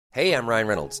Hey, I'm Ryan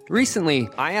Reynolds. Recently,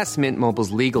 I asked Mint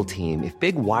Mobile's legal team if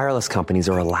big wireless companies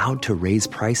are allowed to raise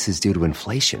prices due to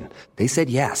inflation. They said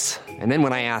yes. And then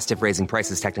when I asked if raising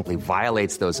prices technically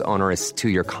violates those onerous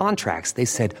two-year contracts, they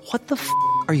said, "What the f***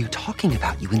 are you talking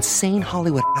about, you insane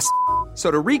Hollywood ass?" So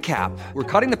to recap, we're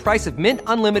cutting the price of Mint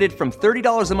Unlimited from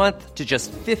 $30 a month to just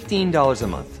 $15 a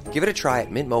month. Give it a try at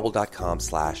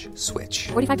mintmobile.com/switch.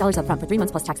 $45 up front for 3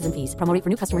 months plus taxes and fees. Promo rate for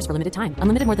new customers for limited time.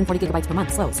 Unlimited more than 40 gigabytes per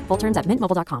month. Slows full terms at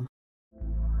mintmobile.com.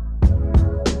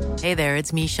 Hey there,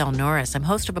 it's Michelle Norris. I'm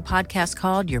host of a podcast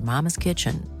called Your Mama's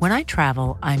Kitchen. When I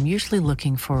travel, I'm usually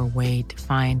looking for a way to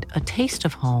find a taste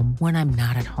of home when I'm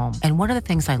not at home. And one of the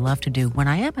things I love to do when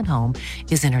I am at home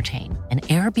is entertain. And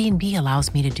Airbnb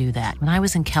allows me to do that. When I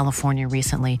was in California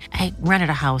recently, I rented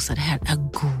a house that had a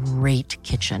great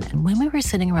kitchen. And when we were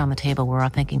sitting around the table, we were all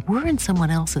thinking, we're in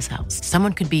someone else's house.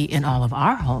 Someone could be in all of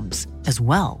our homes as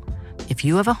well. If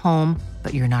you have a home,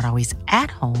 but you're not always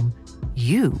at home,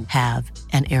 you have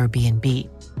an Airbnb.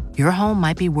 Your home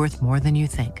might be worth more than you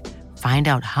think. Find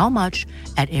out how much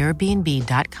at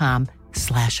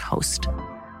airbnb.com/host.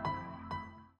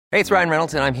 Hey, it's Ryan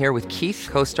Reynolds, and I'm here with Keith,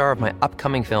 co-star of my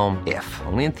upcoming film, If,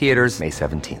 only in theaters May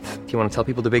 17th. Do you want to tell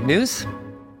people the big news?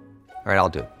 All right, I'll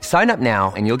do it. Sign up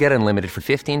now and you'll get unlimited for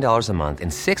 $15 a month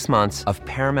and 6 months of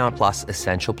Paramount Plus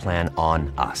Essential Plan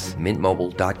on us.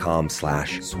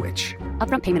 mintmobile.com/switch.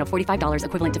 Upfront payment of $45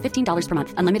 equivalent to $15 per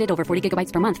month. Unlimited over 40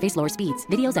 gigabytes per month. Face lower speeds.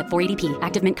 Videos at 480p.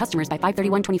 Active Mint customers by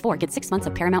 531.24 get 6 months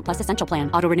of Paramount Plus Essential Plan.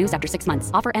 Auto renews after 6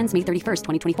 months. Offer ends May 31st,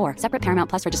 2024. Separate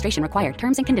Paramount Plus registration required.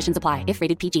 Terms and conditions apply if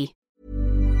rated PG.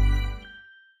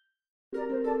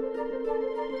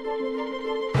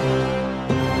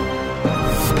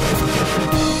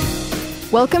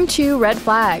 Welcome to Red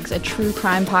Flags, a true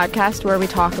crime podcast where we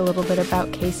talk a little bit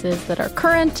about cases that are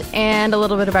current and a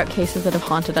little bit about cases that have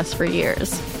haunted us for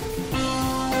years.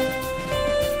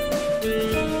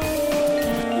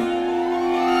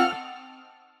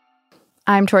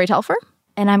 I'm Tori Telfer.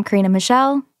 And I'm Karina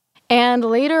Michelle. And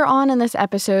later on in this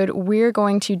episode, we're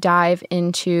going to dive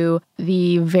into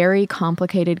the very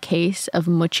complicated case of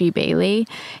Muchie Bailey.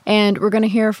 And we're going to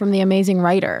hear from the amazing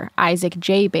writer, Isaac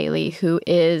J. Bailey, who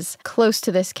is close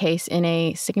to this case in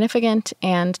a significant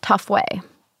and tough way.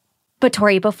 But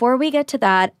Tori, before we get to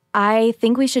that, I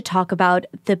think we should talk about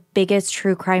the biggest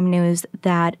true crime news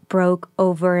that broke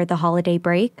over the holiday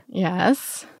break.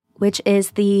 Yes. Which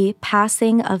is the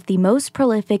passing of the most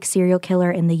prolific serial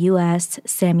killer in the U.S.,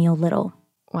 Samuel Little.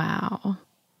 Wow.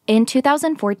 In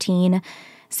 2014,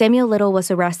 Samuel Little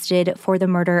was arrested for the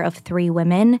murder of 3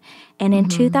 women. And in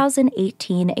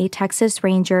 2018, a Texas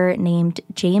Ranger named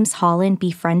James Holland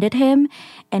befriended him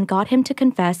and got him to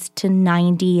confess to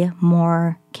 90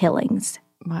 more killings.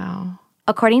 Wow.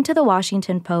 According to the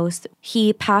Washington Post,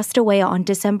 he passed away on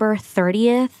December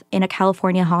 30th in a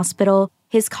California hospital.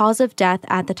 His cause of death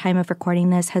at the time of recording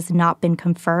this has not been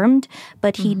confirmed,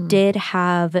 but he did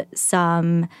have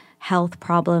some health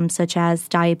problems such as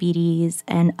diabetes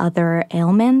and other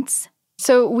ailments.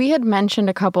 So we had mentioned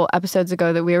a couple episodes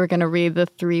ago that we were going to read the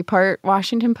 3-part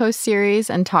Washington Post series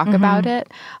and talk about it.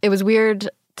 It was weird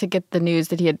to get the news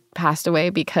that he had passed away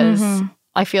because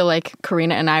I feel like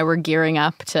Karina and I were gearing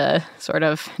up to sort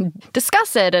of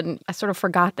discuss it, and I sort of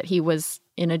forgot that he was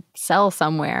in a cell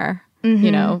somewhere.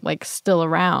 You know, like still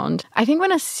around. I think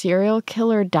when a serial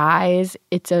killer dies,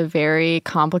 it's a very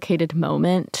complicated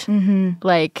moment.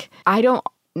 Like, I don't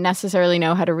necessarily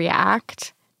know how to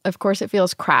react. Of course, it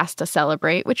feels crass to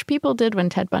celebrate, which people did when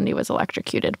Ted Bundy was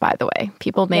electrocuted, by the way.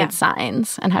 People made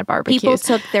signs and had barbecues. People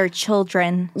took their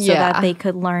children so that they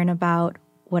could learn about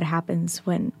what happens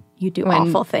when you do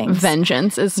awful things.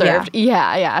 Vengeance is served.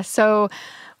 Yeah. So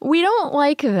we don't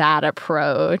like that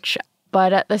approach.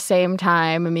 But at the same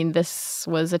time, I mean, this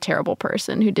was a terrible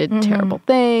person who did terrible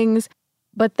things.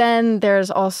 But then there's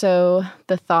also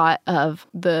the thought of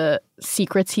the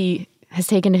secrets he has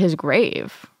taken to his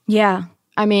grave. Yeah.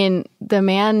 I mean, the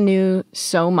man knew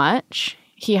so much.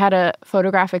 He had a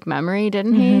photographic memory,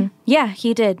 didn't he? Yeah,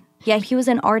 he did. Yeah, he was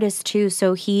an artist too,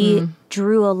 so he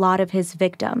drew a lot of his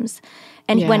victims.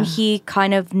 And when he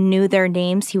kind of knew their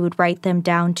names, he would write them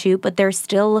down too. But there's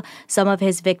still some of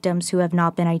his victims who have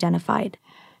not been identified.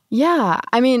 Yeah.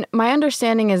 I mean, my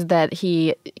understanding is that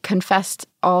he confessed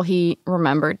all he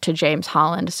remembered to James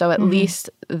Holland. So at least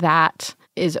that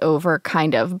is over,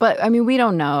 kind of. But, I mean, we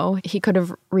don't know. He could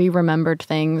have re-remembered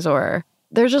things, or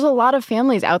there's just a lot of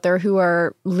families out there who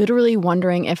are literally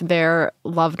wondering if their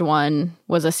loved one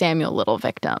was a Samuel Little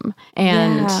victim.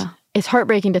 And it's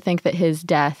heartbreaking to think that his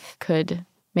death could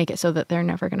make it so that they're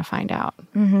never going to find out.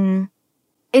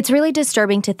 It's really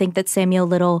disturbing to think that Samuel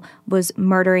Little was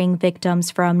murdering victims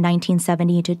from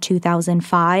 1970 to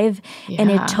 2005,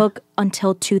 and it took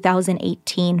until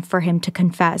 2018 for him to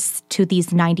confess to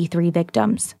these 93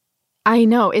 victims. I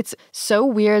know. It's so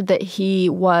weird that he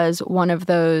was one of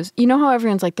those. You know how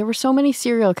everyone's like, there were so many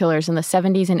serial killers in the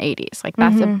 70s and 80s. Like,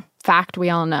 that's a fact we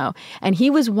all know. And he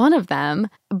was one of them,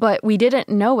 but we didn't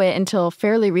know it until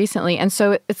fairly recently. And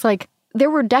so it's like, there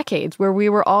were decades where we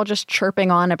were all just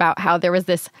chirping on about how there was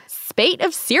this spate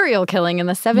of serial killing in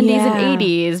the 70s and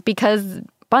 80s because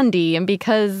Bundy and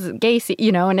because Gacy,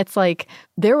 you know, and it's like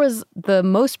there was the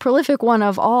most prolific one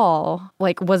of all,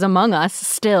 like, was among us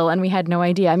still, and we had no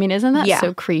idea. I mean, isn't that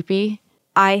so creepy?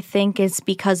 I think it's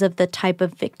because of the type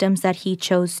of victims that he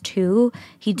chose too.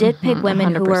 He did pick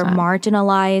women 100%. Who were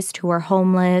marginalized, who were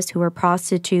homeless, who were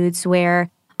prostitutes, where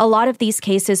a lot of these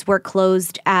cases were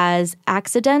closed as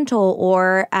accidental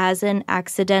or as an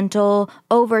accidental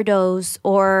overdose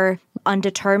or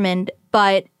undetermined.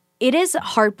 But it is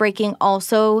heartbreaking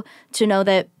also to know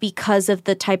that because of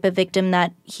the type of victim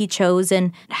that he chose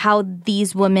and how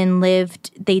these women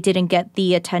lived, they didn't get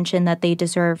the attention that they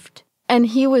deserved. And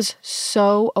he was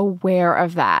so aware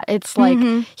of that. It's like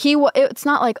it's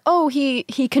not like, oh, he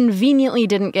conveniently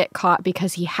didn't get caught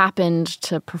because he happened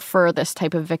to prefer this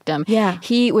type of victim. Yeah.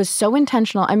 He was so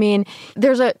intentional. I mean,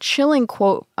 there's a chilling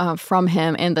quote from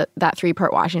him in that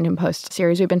 3-part Washington Post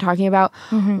series we've been talking about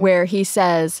where he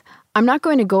says, I'm not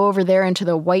going to go over there into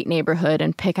the white neighborhood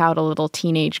and pick out a little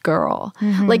teenage girl.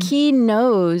 Like, he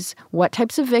knows what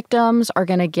types of victims are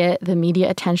going to get the media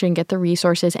attention, get the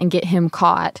resources, and get him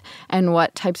caught, and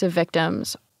what types of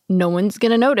victims no one's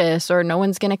going to notice or no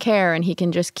one's going to care, and he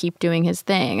can just keep doing his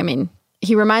thing. I mean,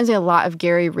 he reminds me a lot of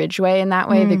Gary Ridgway in that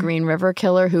way, the Green River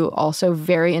Killer, who also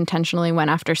very intentionally went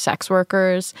after sex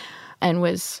workers and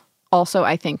was also,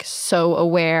 I think, so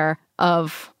aware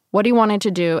of what he wanted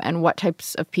to do and what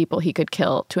types of people he could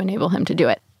kill to enable him to do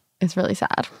it. It's really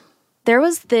sad. There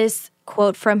was this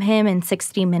quote from him in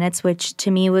 60 Minutes, which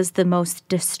to me was the most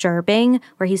disturbing,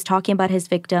 where he's talking about his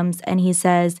victims and he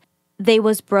says, "They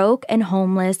was broke and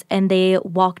homeless and they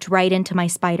walked right into my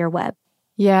spider web."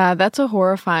 Yeah, that's a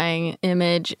horrifying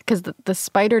image because the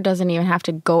spider doesn't even have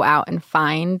to go out and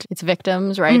find its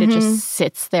victims, right? It just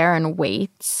sits there and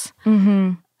waits.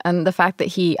 And the fact that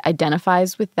he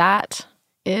identifies with that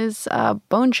is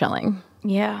bone-chilling.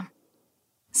 Yeah.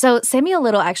 So Samuel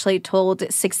Little actually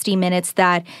told 60 Minutes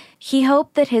that he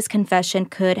hoped that his confession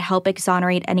could help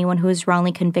exonerate anyone who is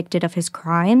wrongly convicted of his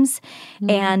crimes.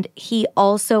 And he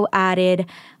also added,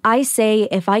 "I say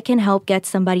if I can help get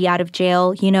somebody out of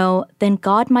jail, you know, then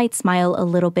God might smile a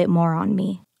little bit more on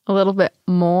me." A little bit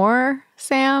more,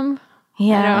 Sam?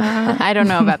 Yeah. I don't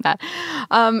know about that.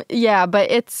 Yeah,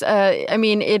 but it's, I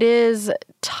mean, it is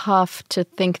tough to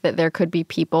think that there could be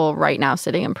people right now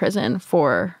sitting in prison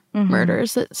for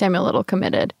murders that Samuel Little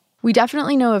committed. We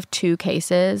definitely know of 2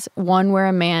 cases, one where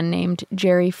a man named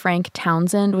Jerry Frank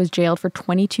Townsend was jailed for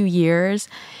 22 years,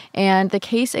 and the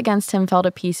case against him fell to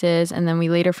pieces, and then we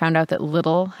later found out that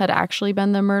Little had actually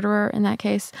been the murderer in that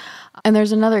case. And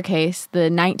there's another case, the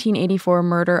 1984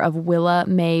 murder of Willa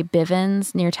Mae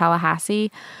Bivens near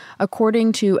Tallahassee.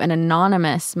 According to an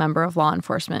anonymous member of law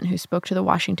enforcement who spoke to the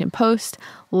Washington Post,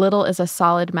 Little is a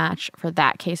solid match for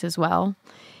that case as well.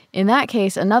 In that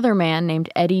case, another man named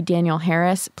Eddie Daniel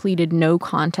Harris pleaded no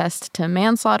contest to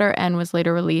manslaughter and was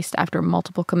later released after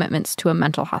multiple commitments to a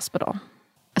mental hospital.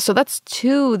 So that's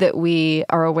 2 that we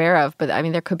are aware of, but I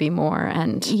mean, there could be more.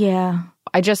 And yeah,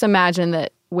 I just imagine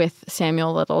that with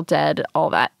Samuel Little dead, all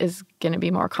that is going to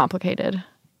be more complicated.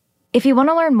 If you want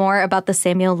to learn more about the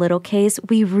Samuel Little case,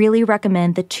 we really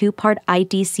recommend the 2-part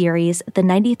ID series, The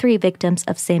 93 Victims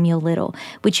of Samuel Little,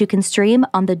 which you can stream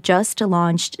on the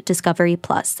just-launched Discovery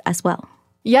Plus as well.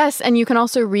 Yes, and you can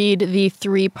also read the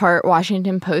 3-part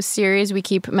Washington Post series we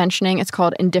keep mentioning. It's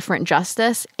called Indifferent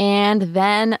Justice, and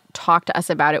then talk to us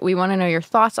about it. We want to know your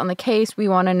thoughts on the case. We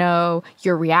want to know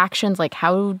your reactions, like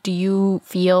how do you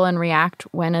feel and react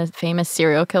when a famous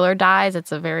serial killer dies?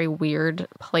 It's a very weird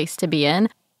place to be in.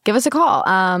 Give us a call.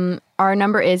 Our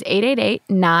number is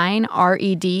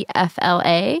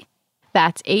 888-9-RED-FLA.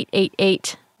 That's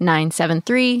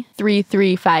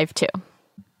 888-973-3352.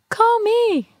 Call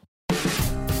me.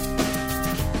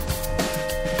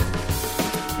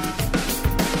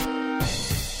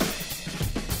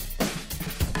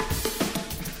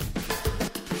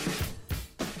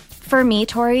 For me,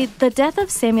 Tori, the death of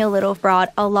Samuel Little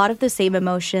brought a lot of the same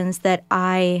emotions that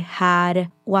I had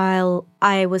while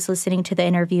I was listening to the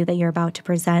interview that you're about to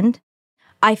present.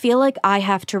 I feel like I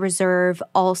have to reserve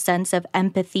all sense of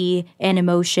empathy and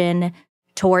emotion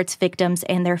towards victims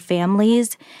and their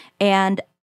families. And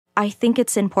I think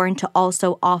it's important to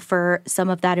also offer some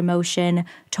of that emotion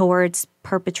towards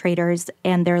perpetrators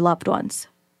and their loved ones.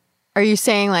 Are you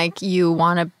saying like you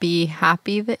want to be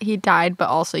happy that he died, but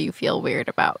also you feel weird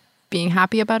about being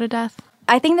happy about a death?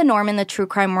 I think the norm in the true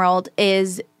crime world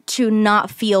is to not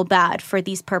feel bad for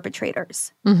these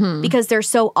perpetrators because they're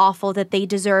so awful that they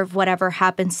deserve whatever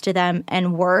happens to them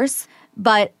and worse.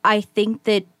 But I think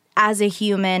that as a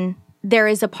human, there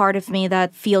is a part of me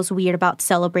that feels weird about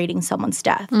celebrating someone's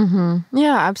death.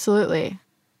 Yeah, absolutely.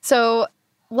 So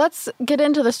let's get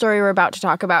into the story we're about to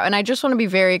talk about. And I just want to be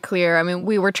very clear. I mean,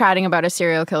 we were chatting about a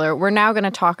serial killer. We're now going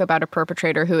to talk about a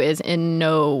perpetrator who is in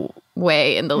no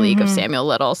way in the league of Samuel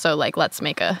Little. So, like, let's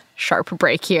make a sharp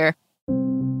break here.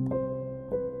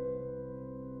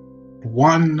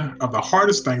 One of the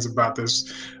hardest things about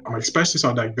this, especially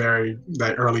so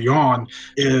that early on,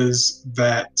 is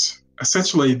that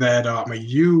essentially that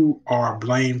you are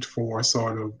blamed for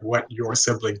sort of what your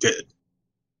sibling did.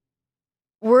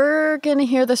 We're going to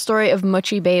hear the story of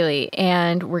Muchie Bailey,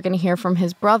 and we're going to hear from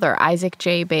his brother, Isaac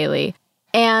J. Bailey.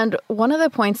 And one of the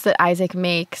points that Isaac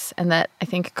makes, and that I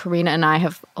think Karina and I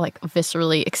have like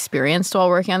viscerally experienced while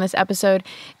working on this episode,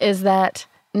 is that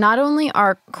not only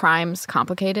are crimes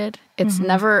complicated, it's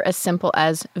never as simple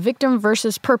as victim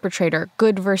versus perpetrator,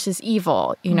 good versus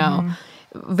evil, you know,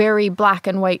 very black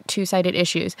and white, two-sided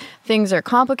issues. Things are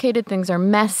complicated, things are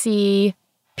messy,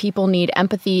 people need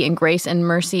empathy and grace and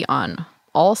mercy on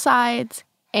all sides.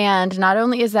 And not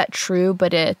only is that true,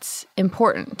 but it's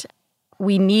important.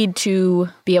 We need to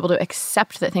be able to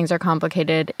accept that things are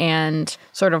complicated and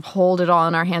sort of hold it all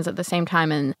in our hands at the same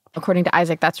time. And according to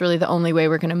Isaac, that's really the only way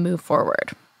we're going to move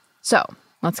forward. So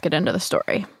let's get into the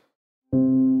story.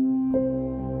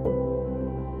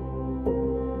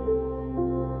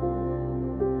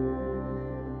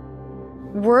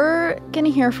 We're going to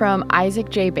hear from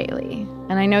Isaac J. Bailey.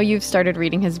 And I know you've started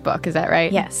reading his book. Is that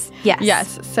right? Yes.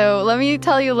 So let me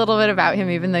tell you a little bit about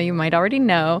him, even though you might already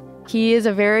know. He is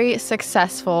a very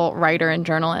successful writer and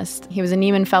journalist. He was a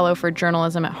Nieman Fellow for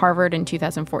Journalism at Harvard in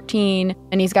 2014.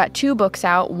 And he's got 2 books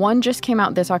out. One just came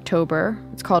out this October.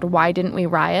 It's called Why Didn't We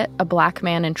Riot? A Black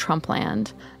Man in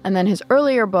Trumpland. And then his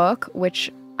earlier book,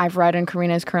 which I've read and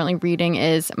Karina is currently reading,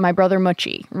 is My Brother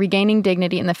Muchie, Regaining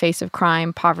Dignity in the Face of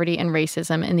Crime, Poverty, and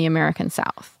Racism in the American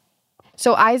South.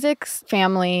 So Isaac's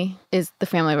family is the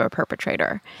family of a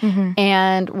perpetrator.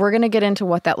 And we're going to get into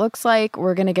what that looks like.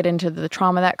 We're going to get into the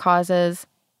trauma that causes.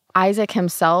 Isaac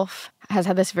himself has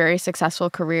had this very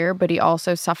successful career, but he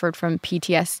also suffered from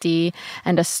PTSD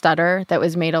and a stutter that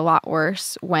was made a lot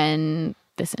worse when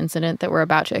this incident that we're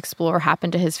about to explore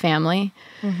happened to his family.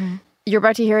 You're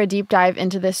about to hear a deep dive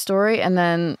into this story, and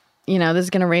then, you know, this is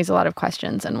going to raise a lot of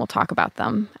questions, and we'll talk about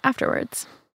them afterwards.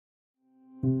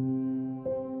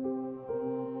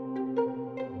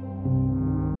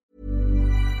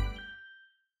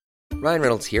 Ryan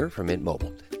Reynolds here from Mint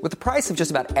Mobile. With the price of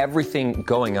just about everything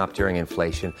going up during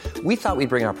inflation, we thought we'd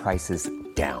bring our prices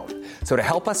down. So to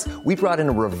help us, we brought in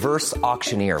a reverse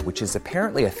auctioneer, which is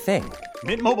apparently a thing.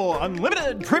 Mint Mobile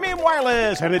Unlimited Premium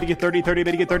Wireless. How to get 30, 30,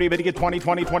 bit to get 30, bit to get 20,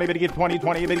 20, 20, bit to get 20,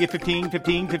 20, bit to get 15,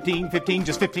 15, 15, 15,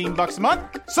 just $15 a month?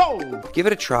 Sold! Give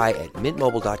it a try at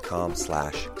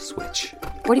mintmobile.com/switch.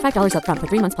 $45 up front for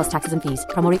 3 months plus taxes and fees.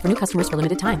 Promo rate for new customers for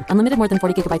limited time. Unlimited more than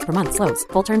 40 gigabytes per month. Slows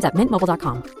full terms at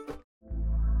mintmobile.com.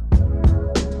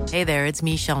 Hey there, it's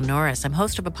Michelle Norris. I'm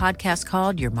host of a podcast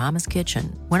called Your Mama's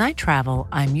Kitchen. When I travel,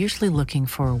 I'm usually looking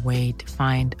for a way to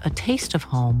find a taste of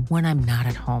home when I'm not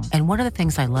at home. And one of the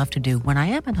things I love to do when I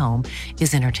am at home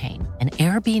is entertain. And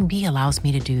Airbnb allows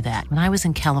me to do that. When I was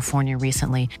in California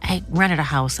recently, I rented a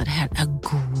house that had a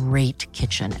great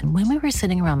kitchen. And when we were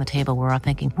sitting around the table, we were all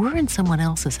thinking, we're in someone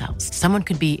else's house. Someone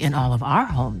could be in all of our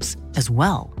homes as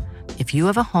well. If you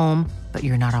have a home, but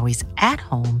you're not always at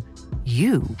home,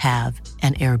 you have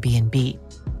an Airbnb.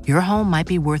 Your home might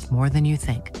be worth more than you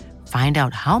think. Find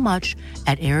out how much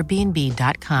at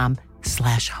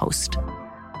airbnb.com/host.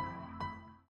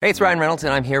 Hey, it's Ryan Reynolds,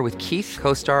 and I'm here with Keith,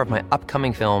 co-star of my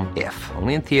upcoming film, If,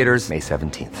 only in theaters May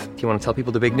 17th. Do you want to tell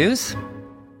people the big news?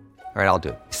 All right, I'll do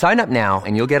it. Sign up now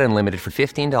and you'll get unlimited for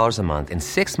 $15 a month and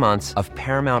 6 months of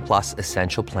Paramount Plus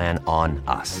Essential Plan on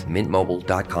us.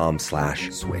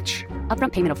 mintmobile.com/switch.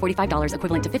 Upfront payment of $45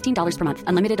 equivalent to $15 per month.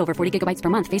 Unlimited over 40 gigabytes per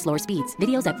month. Face lower speeds.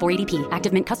 Videos at 480p.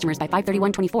 Active Mint customers by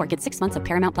 531.24 get 6 months of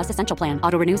Paramount Plus Essential Plan.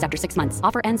 Auto renews after 6 months.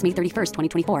 Offer ends May 31st,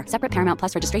 2024. Separate Paramount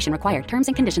Plus registration required. Terms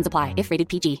and conditions apply if rated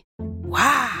PG.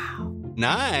 Wow.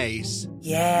 Nice.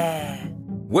 Yeah.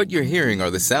 What you're hearing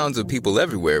are the sounds of people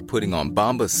everywhere putting on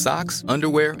Bombas socks,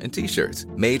 underwear, and T-shirts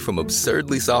made from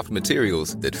absurdly soft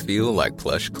materials that feel like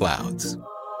plush clouds.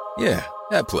 Yeah,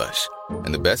 that plush.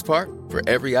 And the best part? For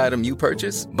every item you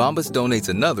purchase, Bombas donates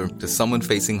another to someone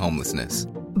facing homelessness.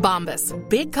 Bombas.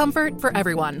 Big comfort for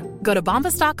everyone. Go to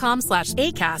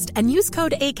bombas.com/ACAST and use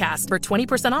code ACAST for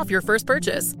 20% off your first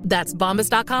purchase. That's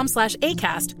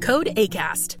bombas.com/ACAST. Code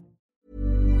ACAST.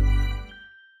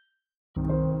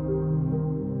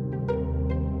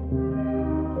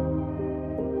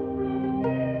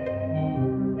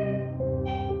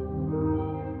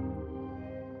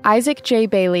 Isaac J.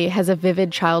 Bailey has a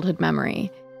vivid childhood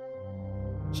memory.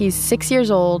 He's 6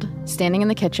 years old, standing in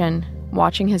the kitchen,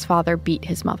 watching his father beat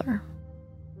his mother.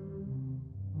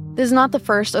 This is not the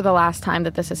first or the last time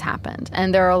that this has happened,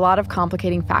 and there are a lot of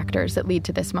complicating factors that lead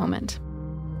to this moment.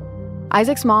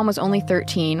 Isaac's mom was only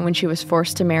 13 when she was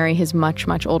forced to marry his much,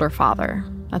 much older father.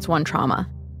 That's one trauma.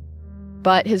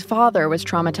 But his father was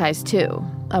traumatized too,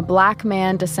 a black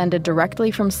man descended directly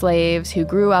from slaves who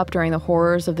grew up during the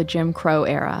horrors of the Jim Crow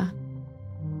era.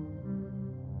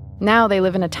 Now they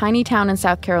live in a tiny town in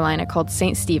South Carolina called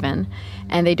St. Stephen,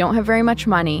 and they don't have very much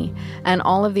money, and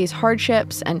all of these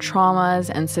hardships and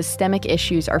traumas and systemic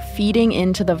issues are feeding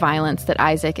into the violence that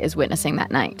Isaac is witnessing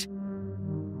that night.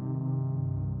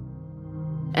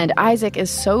 And Isaac is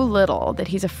so little that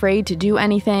he's afraid to do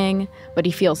anything, but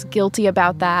he feels guilty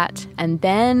about that. And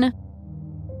then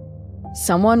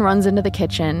someone runs into the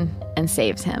kitchen and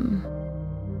saves him.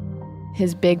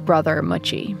 His big brother,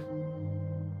 Muchie.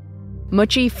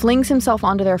 Muchie flings himself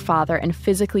onto their father and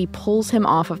physically pulls him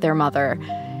off of their mother.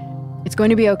 It's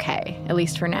going to be okay, at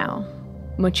least for now.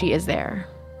 Muchie is there,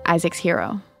 Isaac's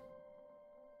hero.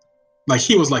 Like,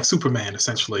 he was like Superman,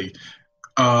 essentially.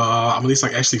 At least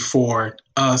like actually for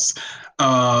us,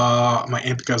 my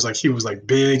aunt, because like he was like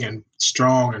big and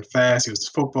strong and fast. He was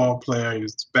a football player. He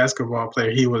was a basketball player.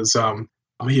 He was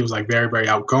like very, very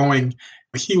outgoing.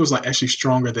 He was like actually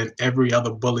stronger than every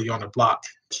other bully on the block.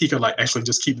 He could like actually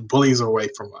just keep bullies away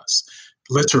from us,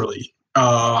 literally.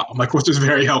 Which is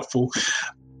very helpful.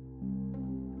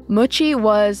 Muchie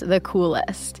was the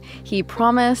coolest. He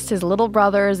promised his little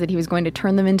brothers that he was going to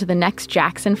turn them into the next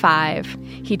Jackson 5.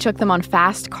 He took them on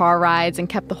fast car rides and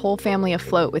kept the whole family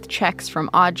afloat with checks from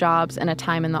odd jobs and a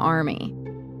time in the army.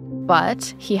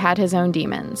 But he had his own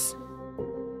demons.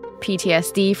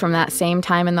 PTSD from that same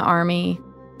time in the army,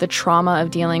 the trauma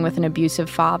of dealing with an abusive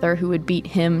father who would beat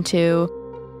him too,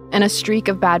 and a streak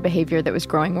of bad behavior that was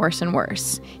growing worse and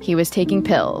worse. He was taking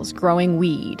pills, growing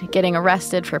weed, getting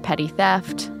arrested for petty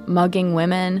theft, mugging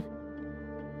women.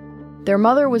 Their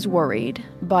mother was worried,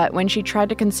 but when she tried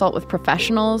to consult with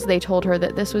professionals, they told her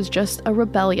that this was just a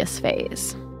rebellious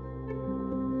phase.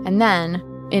 And then,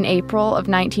 in April of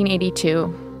 1982,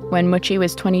 when Muchie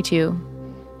was 22,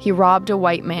 he robbed a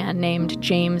white man named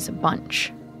James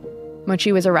Bunch.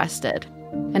 Muchie was arrested.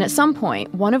 And at some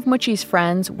point, one of Muchie's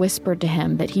friends whispered to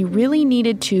him that he really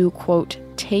needed to, quote,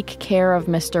 take care of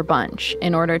Mr. Bunch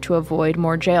in order to avoid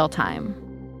more jail time.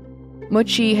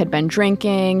 Muchie had been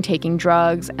drinking, taking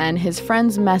drugs, and his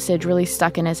friend's message really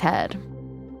stuck in his head.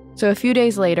 So a few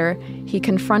days later, he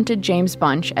confronted James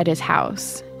Bunch at his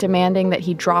house, demanding that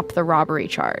he drop the robbery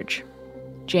charge.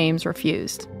 James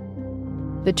refused.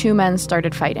 The two men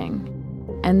started fighting,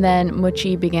 and then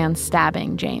Muchie began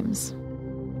stabbing James.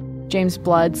 James'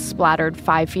 blood splattered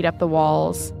 5 feet up the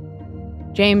walls.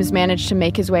 James managed to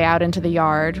make his way out into the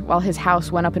yard while his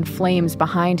house went up in flames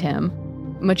behind him.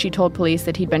 Muchie told police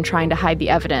that he'd been trying to hide the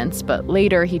evidence, but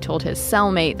later he told his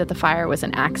cellmate that the fire was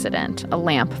an accident. A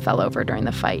lamp fell over during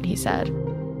the fight, he said.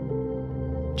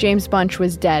 James Bunch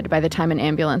was dead by the time an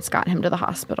ambulance got him to the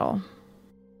hospital.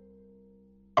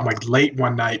 Late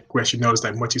one night where she noticed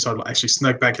that Muchie sort of actually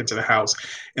snuck back into the house,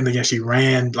 and then she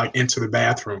ran into the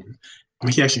bathroom.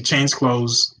 He actually changed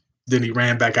clothes, then he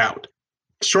ran back out.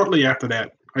 Shortly after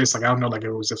that, it's I don't know, it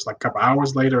was just a couple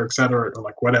hours later, et cetera,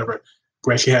 or whatever,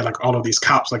 where she had all of these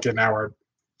cops in our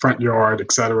front yard,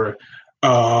 et cetera,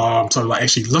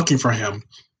 actually looking for him.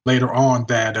 Later on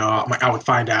that I would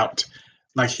find out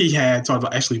he had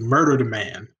actually murdered a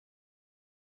man.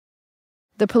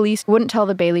 The police wouldn't tell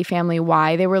the Bailey family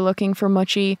why they were looking for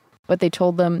Muchie, but they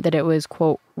told them that it was,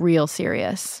 quote, real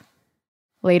serious.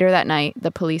 Later that night, the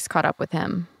police caught up with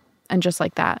him. And just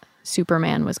like that,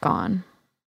 Superman was gone.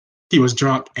 He was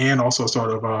drunk and also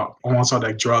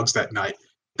on drugs that night.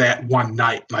 That one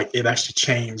night, it actually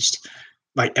changed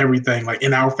everything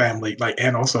in our family,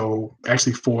 and also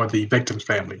actually for the victim's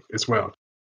family as well.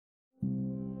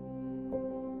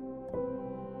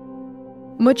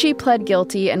 Muchie pled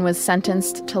guilty and was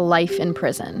sentenced to life in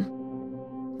prison.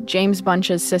 James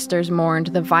Bunch's sisters mourned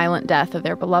the violent death of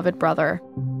their beloved brother.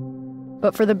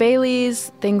 But for the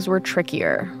Baileys, things were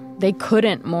trickier. They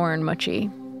couldn't mourn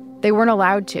Muchie. They weren't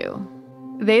allowed to.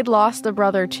 They'd lost a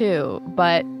brother too,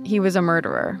 but he was a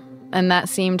murderer, and that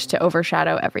seemed to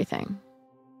overshadow everything.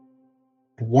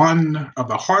 One of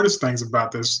the hardest things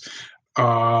about this,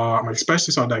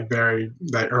 especially so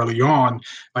that early on,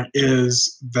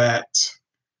 is that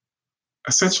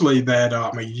essentially that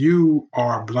you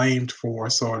are blamed for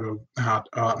sort of how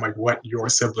what your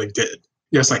sibling did.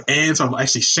 Yes, and sort of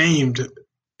actually shamed,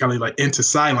 into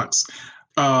silence.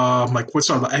 What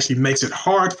sort of actually makes it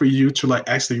hard for you to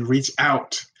actually reach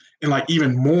out and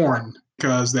even mourn,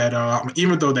 because that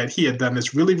even though that he had done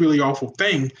this really really awful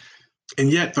thing,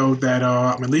 and yet though that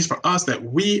at least for us that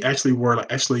we actually were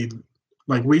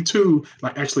we too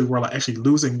actually were actually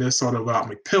losing this sort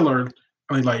of pillar,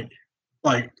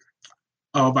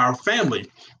 of our family.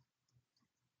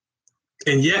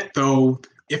 And yet though,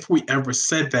 if we ever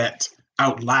said that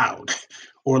out loud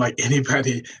or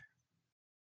anybody,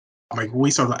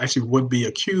 we sort of actually would be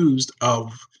accused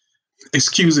of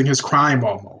excusing his crime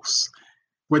almost,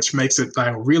 which makes it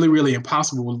really really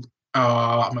impossible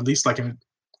at least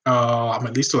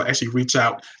to actually reach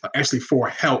out actually for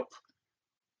help.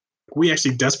 We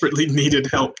actually desperately needed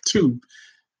help too.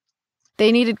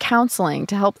 They needed counseling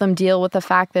to help them deal with the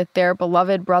fact that their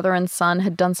beloved brother and son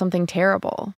had done something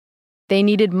terrible. They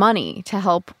needed money to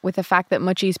help with the fact that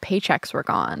Muchie's paychecks were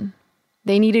gone.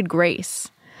 They needed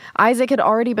grace. Isaac had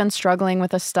already been struggling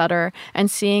with a stutter, and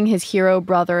seeing his hero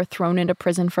brother thrown into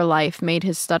prison for life made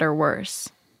his stutter worse.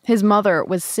 His mother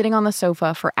was sitting on the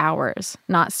sofa for hours,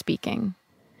 not speaking.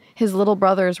 His little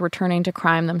brothers were turning to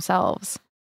crime themselves.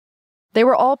 They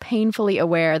were all painfully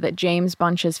aware that James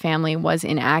Bunch's family was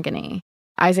in agony.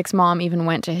 Isaac's mom even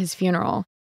went to his funeral,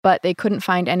 but they couldn't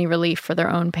find any relief for their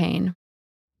own pain.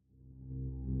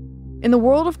 In the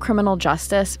world of criminal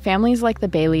justice, families like the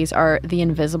Baileys are the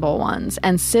invisible ones,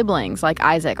 and siblings like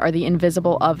Isaac are the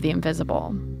invisible of the invisible.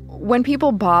 When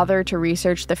people bother to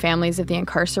research the families of the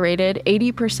incarcerated,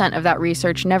 80% of that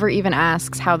research never even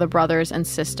asks how the brothers and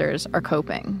sisters are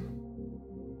coping.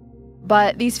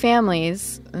 But these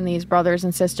families and these brothers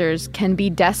and sisters can be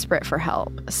desperate for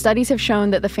help. Studies have shown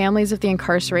that the families of the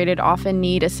incarcerated often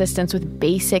need assistance with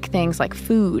basic things like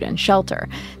food and shelter.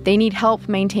 They need help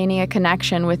maintaining a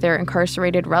connection with their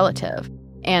incarcerated relative.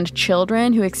 And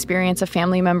children who experience a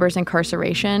family member's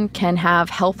incarceration can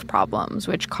have health problems,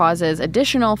 which causes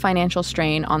additional financial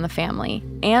strain on the family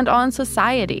and on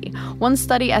society. One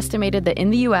study estimated that in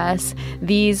the U.S.,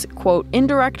 these, quote,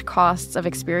 indirect costs of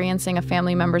experiencing a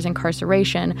family member's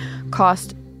incarceration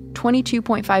cost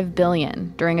 $22.5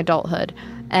 billion during adulthood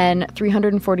and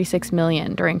 $346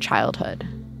 million during childhood.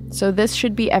 So this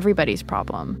should be everybody's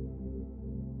problem.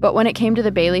 But when it came to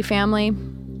the Bailey family,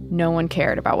 no one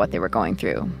cared about what they were going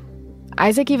through.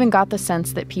 Isaac even got the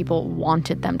sense that people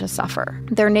wanted them to suffer.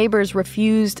 Their neighbors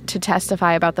refused to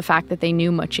testify about the fact that they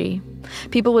knew Muchie.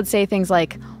 People would say things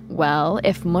like, well,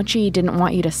 if Muchie didn't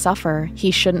want you to suffer,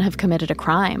 he shouldn't have committed a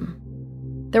crime.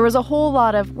 There was a whole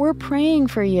lot of, we're praying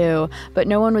for you, but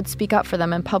no one would speak up for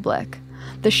them in public.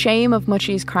 The shame of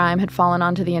Muchie's crime had fallen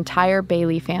onto the entire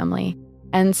Bailey family,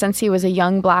 and since he was a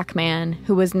young black man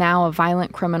who was now a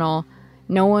violent criminal,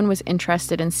 no one was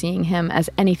interested in seeing him as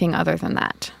anything other than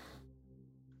that.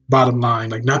 Bottom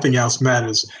line, nothing else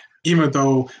matters. Even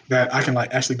though that I can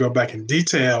actually go back in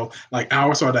detail,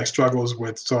 our sort of struggles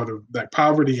with sort of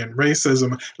poverty and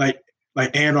racism,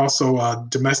 and also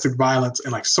domestic violence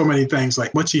and so many things.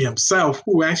 Muchie himself,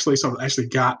 who actually sort of actually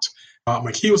got,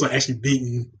 he was actually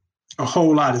beaten a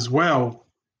whole lot as well.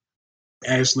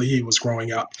 As he was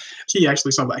growing up, he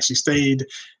actually sort of actually stayed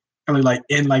in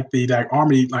the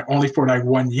army only for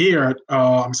 1 year,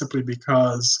 simply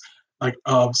because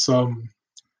of some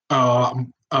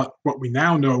what we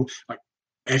now know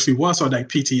actually was sort of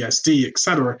PTSD,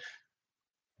 etc.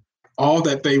 All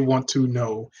that they want to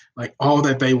know, all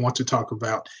that they want to talk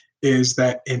about, is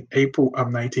that in April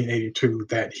of 1982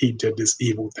 that he did this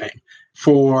evil thing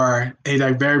for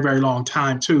a very very long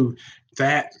time too.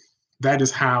 That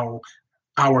is how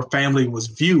our family was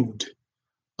viewed.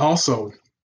 Also,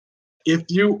 if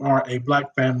you are a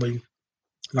black family,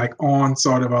 on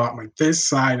sort of this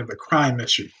side of the crime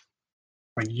issue,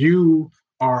 you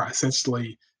are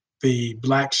essentially the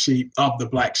black sheep of the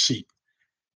black sheep.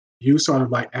 You sort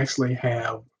of actually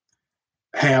have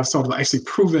sort of actually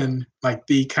proven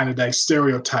the kind of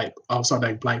stereotype of sort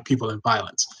of black people in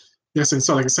violence. Yes, and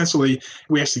so essentially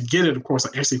we actually get it, of course,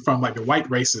 actually from the white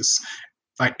racists,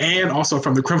 and also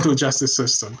from the criminal justice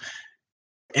system.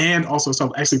 And also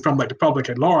sort of actually from the public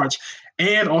at large,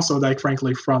 and also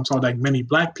frankly from sort of many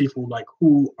black people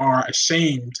who are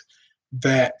ashamed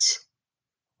that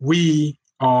we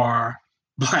are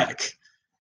black.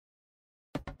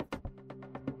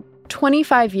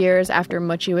 25 years after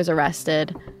Muchi was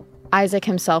arrested, Isaac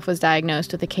himself was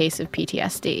diagnosed with a case of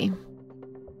PTSD.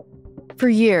 For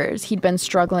years, he'd been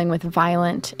struggling with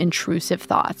violent, intrusive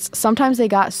thoughts. Sometimes they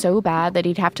got so bad that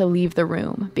he'd have to leave the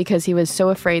room because he was so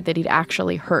afraid that he'd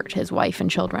actually hurt his wife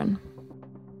and children.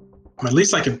 At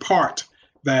least in part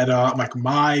that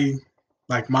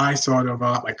my sort of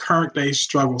my current day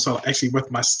struggle, so actually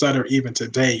with my stutter even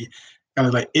today,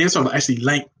 is sort of actually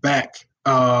linked back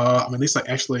at least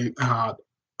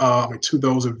to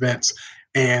those events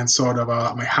and sort of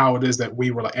how it is that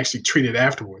we were actually treated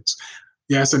afterwards.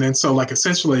 Yes, and then so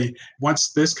essentially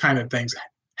once this kind of things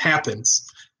happens,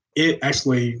 it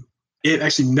actually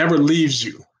never leaves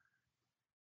you.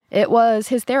 It was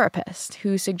his therapist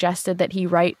who suggested that he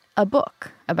write a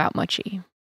book about Muchi.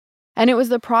 And it was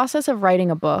the process of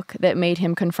writing a book that made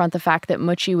him confront the fact that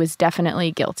Muchi was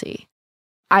definitely guilty.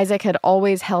 Isaac had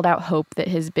always held out hope that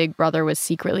his big brother was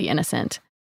secretly innocent,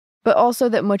 but also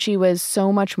that Muchi was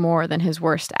so much more than his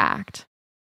worst act.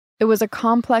 It was a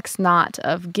complex knot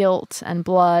of guilt and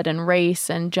blood and race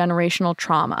and generational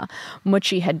trauma.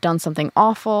 Muchi had done something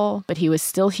awful, but he was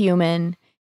still human.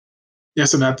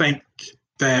 Yes, and I think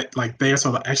that there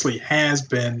sort of actually has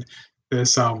been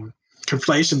this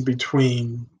conflation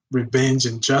between revenge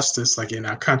and justice in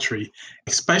our country,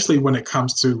 especially when it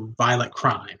comes to violent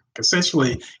crime.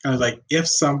 Essentially, if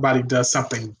somebody does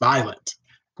something violent,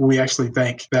 we actually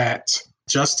think that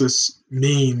justice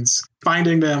means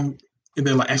finding them and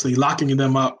then actually locking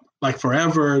them up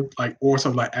forever, or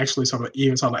sort of actually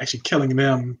killing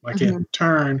them in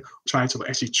turn, trying to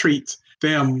actually treat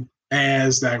them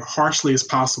as harshly as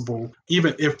possible,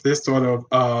 even if this sort of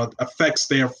affects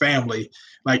their family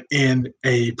in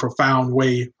a profound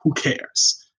way. Who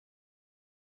cares?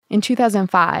 In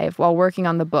 2005, while working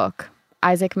on the book,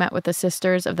 Isaac met with the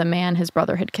sisters of the man his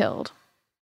brother had killed.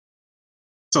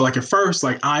 So at first,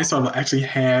 I sort of actually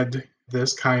had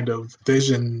this kind of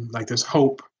vision, this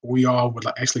hope we all would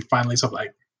actually finally sort of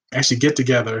actually get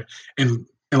together and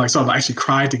sort of actually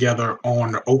cry together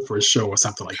on Oprah's show or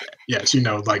something like that. Yes,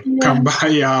 come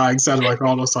by, etc.,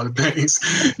 all those sort of things.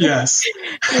 Yes.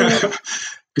 Yeah.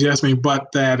 Yes,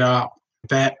 but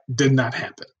that did not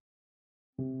happen.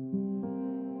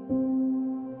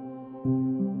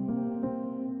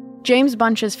 James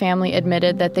Bunch's family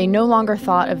admitted that they no longer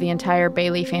thought of the entire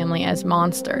Bailey family as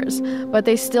monsters, but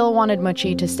they still wanted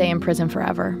Muchi to stay in prison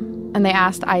forever, and they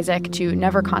asked Isaac to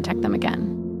never contact them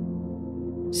again.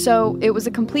 So it was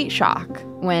a complete shock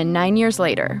when, 9 years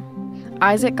later,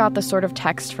 Isaac got the sort of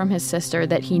text from his sister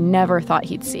that he never thought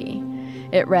he'd see.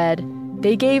 It read,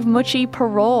 "They gave Muchi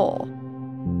parole."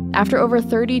 After over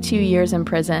 32 years in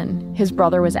prison, his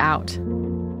brother was out.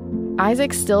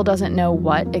 Isaac still doesn't know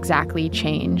what exactly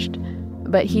changed,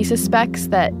 but he suspects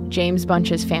that James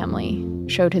Bunch's family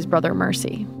showed his brother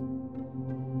mercy.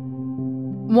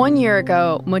 1 year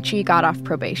ago, Muchi got off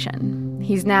probation.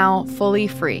 He's now fully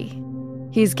free.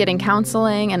 He's getting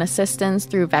counseling and assistance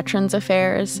through Veterans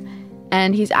Affairs,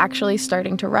 and he's actually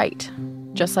starting to write,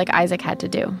 just like Isaac had to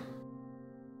do.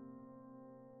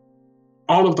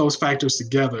 All of those factors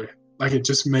together, it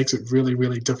just makes it really,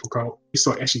 really difficult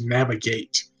to actually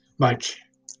navigate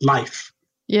life.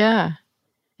 Yeah.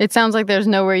 It sounds like there's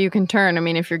nowhere you can turn. I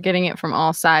mean, if you're getting it from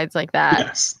all sides like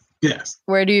that. Yes.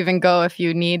 Where do you even go if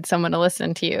you need someone to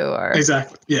listen to you? Or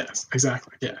Exactly. Yes.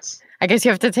 Exactly. Yes. I guess you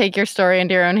have to take your story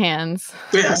into your own hands.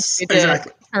 Yes. You did,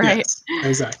 exactly. Right. Yes,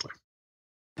 exactly.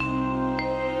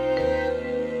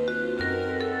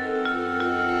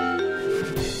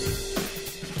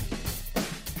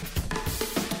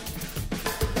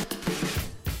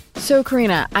 So,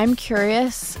 Karina, I'm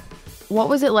curious, what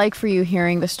was it like for you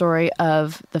hearing the story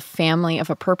of the family of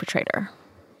a perpetrator?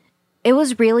 It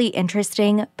was really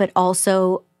interesting, but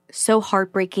also so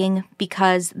heartbreaking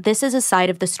because this is a side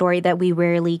of the story that we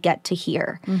rarely get to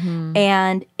hear. Mm-hmm.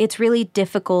 And it's really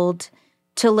difficult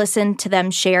to listen to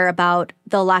them share about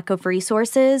the lack of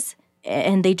resources,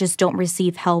 and they just don't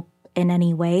receive help in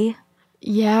any way.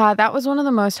 Yeah, that was one of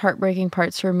the most heartbreaking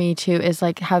parts for me, too, is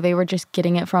how they were just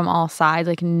getting it from all sides.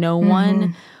 No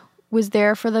one was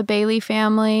there for the Bailey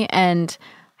family, and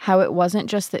how it wasn't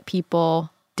just that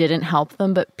people didn't help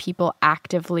them, but people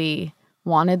actively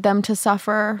wanted them to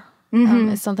suffer.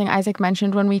 Is something Isaac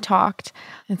mentioned when we talked.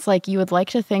 It's you would like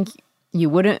to think you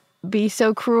wouldn't be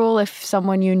so cruel if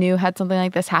someone you knew had something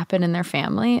like this happen in their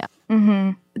family.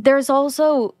 Mm-hmm. There's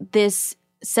also this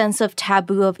sense of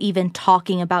taboo of even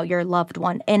talking about your loved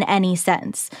one in any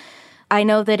sense. I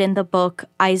know that in the book,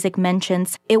 Isaac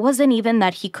mentions it wasn't even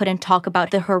that he couldn't talk about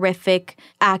the horrific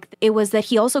act. It was that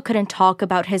he also couldn't talk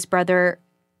about his brother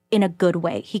in a good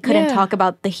way. He couldn't talk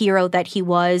about the hero that he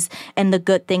was and the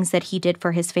good things that he did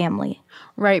for his family.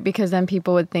 Right, because then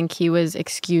people would think he was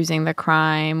excusing the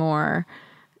crime, or,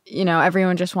 you know,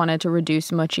 everyone just wanted to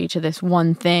reduce Moochie to this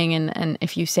one thing. And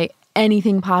if you say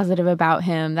anything positive about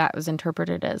him, that was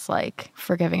interpreted as like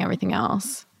forgiving everything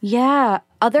else. Yeah.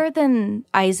 Other than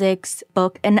Isaac's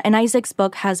book, and Isaac's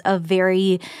book has a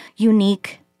very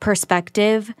unique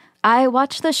perspective. I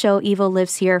watched the show Evil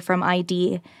Lives Here from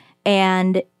ID,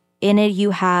 and in it you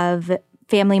have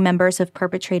family members of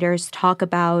perpetrators talk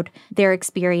about their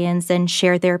experience and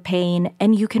share their pain,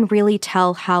 and you can really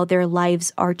tell how their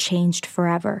lives are changed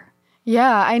forever.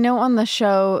 Yeah, I know on the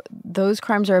show, those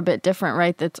crimes are a bit different,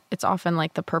 right? It's often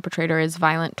like the perpetrator is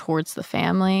violent towards the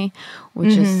family,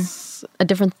 which is a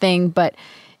different thing. But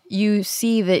you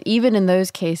see that even in those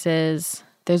cases,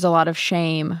 there's a lot of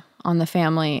shame on the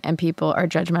family and people are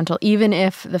judgmental, even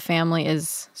if the family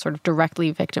is sort of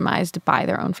directly victimized by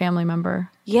their own family member.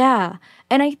 Yeah.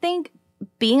 And I think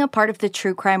being a part of the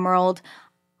true crime world,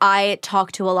 I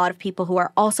talk to a lot of people who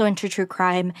are also into true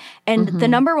crime. And the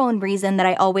number one reason that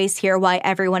I always hear why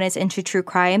everyone is into true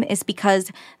crime is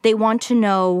because they want to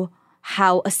know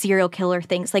how a serial killer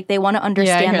thinks. Like, they want to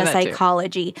understand the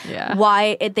psychology,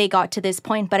 why they got to this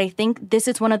point. But I think this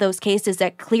is one of those cases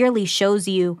that clearly shows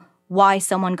you why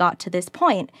someone got to this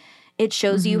point. It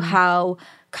shows you how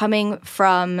coming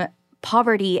from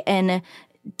poverty and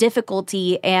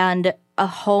difficulty and a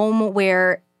home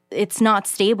where it's not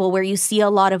stable, where you see a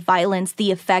lot of violence, the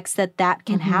effects that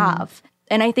can have.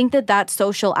 And I think that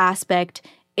social aspect,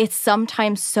 it's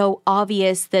sometimes so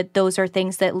obvious that those are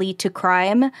things that lead to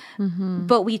crime,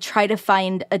 but we try to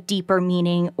find a deeper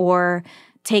meaning or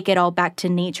take it all back to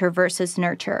nature versus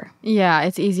nurture. Yeah,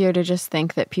 it's easier to just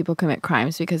think that people commit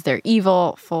crimes because they're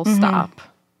evil, full stop.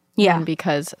 Yeah. And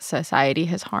because society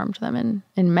has harmed them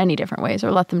in many different ways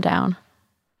or let them down.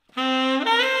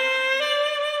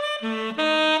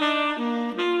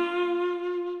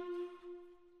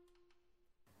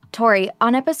 Tori,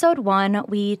 on episode 1,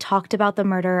 we talked about the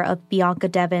murder of Bianca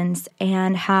Devins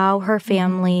and how her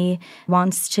family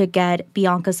wants to get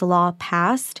Bianca's law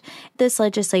passed. This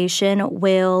legislation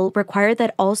will require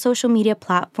that all social media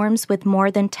platforms with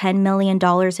more than $10 million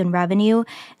in revenue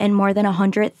and more than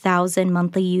 100,000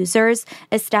 monthly users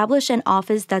establish an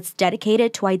office that's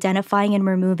dedicated to identifying and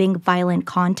removing violent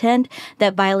content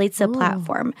that violates the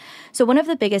platform. So one of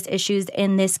the biggest issues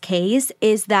in this case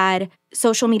is that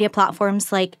social media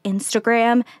platforms like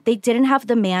Instagram, they didn't have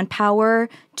the manpower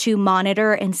to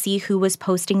monitor and see who was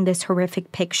posting this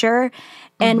horrific picture.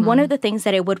 And one of the things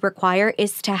that it would require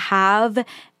is to have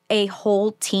a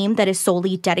whole team that is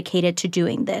solely dedicated to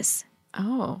doing this.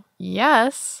 Oh,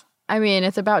 yes. I mean,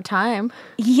 it's about time.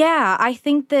 Yeah, I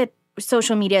think that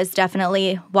social media is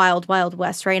definitely wild, wild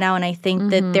west right now. And I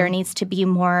think that there needs to be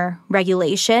more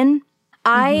regulation.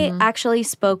 I actually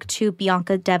spoke to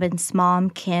Bianca Devins' mom,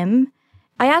 Kim.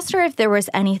 I asked her if there was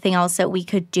anything else that we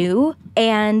could do,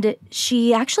 and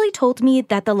she actually told me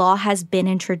that the law has been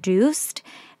introduced,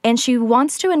 and she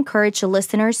wants to encourage the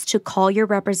listeners to call your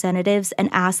representatives and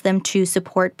ask them to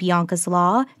support Bianca's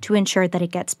law to ensure that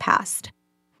it gets passed.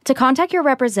 To contact your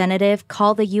representative,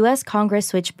 call the U.S. Congress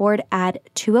switchboard at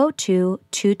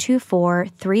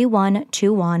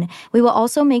 202-224-3121. We will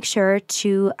also make sure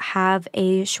to have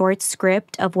a short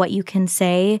script of what you can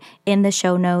say in the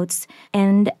show notes.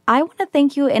 And I want to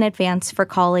thank you in advance for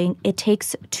calling. It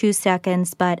takes 2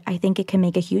 seconds, but I think it can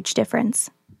make a huge difference.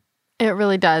 It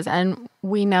really does. And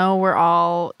we know we're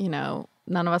all, none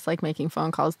of us like making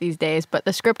phone calls these days, but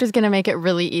the script is going to make it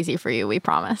really easy for you, we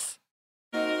promise.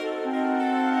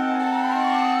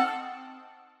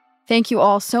 Thank you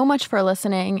all so much for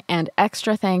listening, and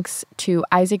extra thanks to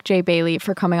Isaac J. Bailey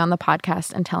for coming on the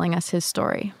podcast and telling us his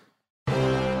story.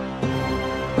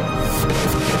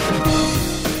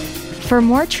 For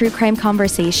more true crime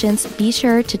conversations, be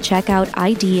sure to check out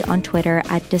ID on Twitter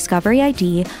at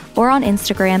DiscoveryID or on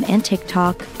Instagram and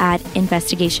TikTok at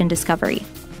Investigation Discovery.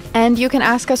 And you can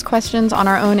ask us questions on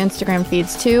our own Instagram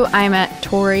feeds too. I'm at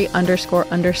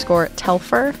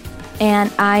Tori__Telfer.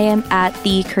 And I am at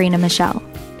the Karina Michelle.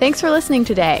 Thanks for listening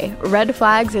today. Red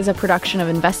Flags is a production of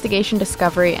Investigation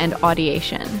Discovery and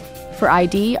Audiation. For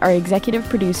ID, our executive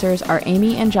producers are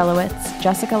Amy Angelowitz,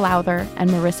 Jessica Lowther, and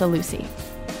Marissa Lucy.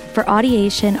 For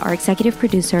Audiation, our executive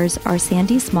producers are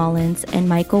Sandy Smollins and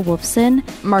Michael Wolfson.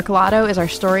 Mark Lotto is our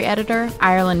story editor,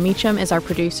 Ireland Meacham is our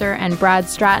producer, and Brad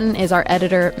Stratton is our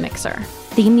editor-mixer.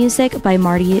 Theme music by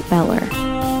Marty Beller.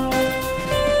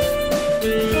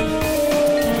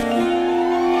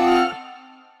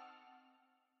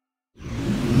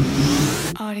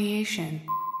 Audiation.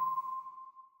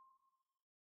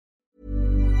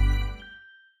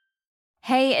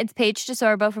 Hey, it's Paige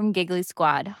DeSorbo from Giggly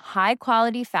Squad. High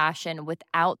quality fashion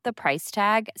without the price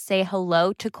tag. Say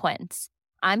hello to Quince.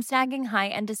 I'm snagging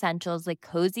high-end essentials like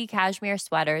cozy cashmere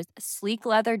sweaters, sleek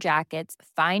leather jackets,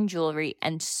 fine jewelry,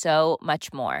 and so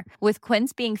much more. With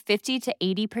Quince being 50 to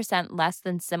 80% less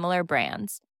than similar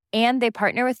brands. And they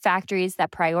partner with factories that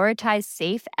prioritize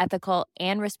safe, ethical,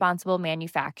 and responsible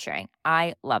manufacturing.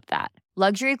 I love that.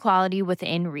 Luxury quality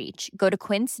within reach. Go to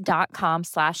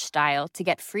quince.com/style to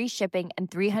get free shipping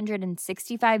and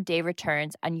 365-day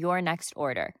returns on your next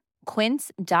order.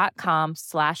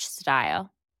 Quince.com/style.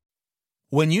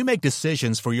 When you make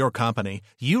decisions for your company,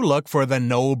 you look for the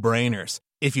no-brainers.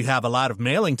 If you have a lot of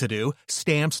mailing to do,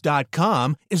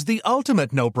 Stamps.com is the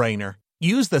ultimate no-brainer.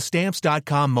 Use the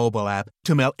Stamps.com mobile app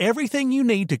to mail everything you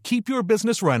need to keep your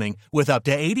business running with up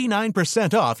to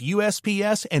 89% off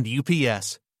USPS and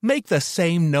UPS. Make the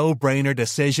same no-brainer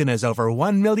decision as over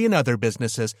 1 million other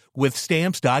businesses with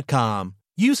Stamps.com.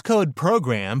 Use code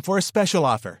PROGRAM for a special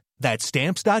offer. That's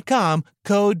Stamps.com,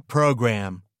 code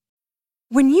PROGRAM.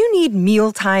 When you need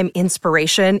mealtime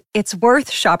inspiration, it's worth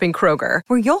shopping Kroger,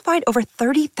 where you'll find over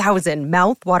 30,000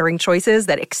 mouth-watering choices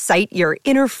that excite your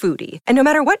inner foodie. And no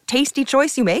matter what tasty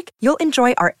choice you make, you'll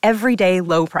enjoy our everyday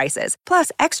low prices,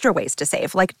 plus extra ways to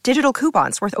save, like digital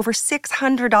coupons worth over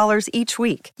 $600 each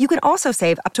week. You can also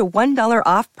save up to $1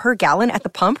 off per gallon at the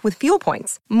pump with fuel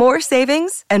points. More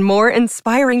savings and more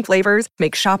inspiring flavors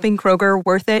make shopping Kroger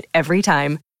worth it every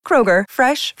time. Kroger,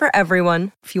 fresh for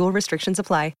everyone. Fuel restrictions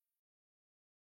apply.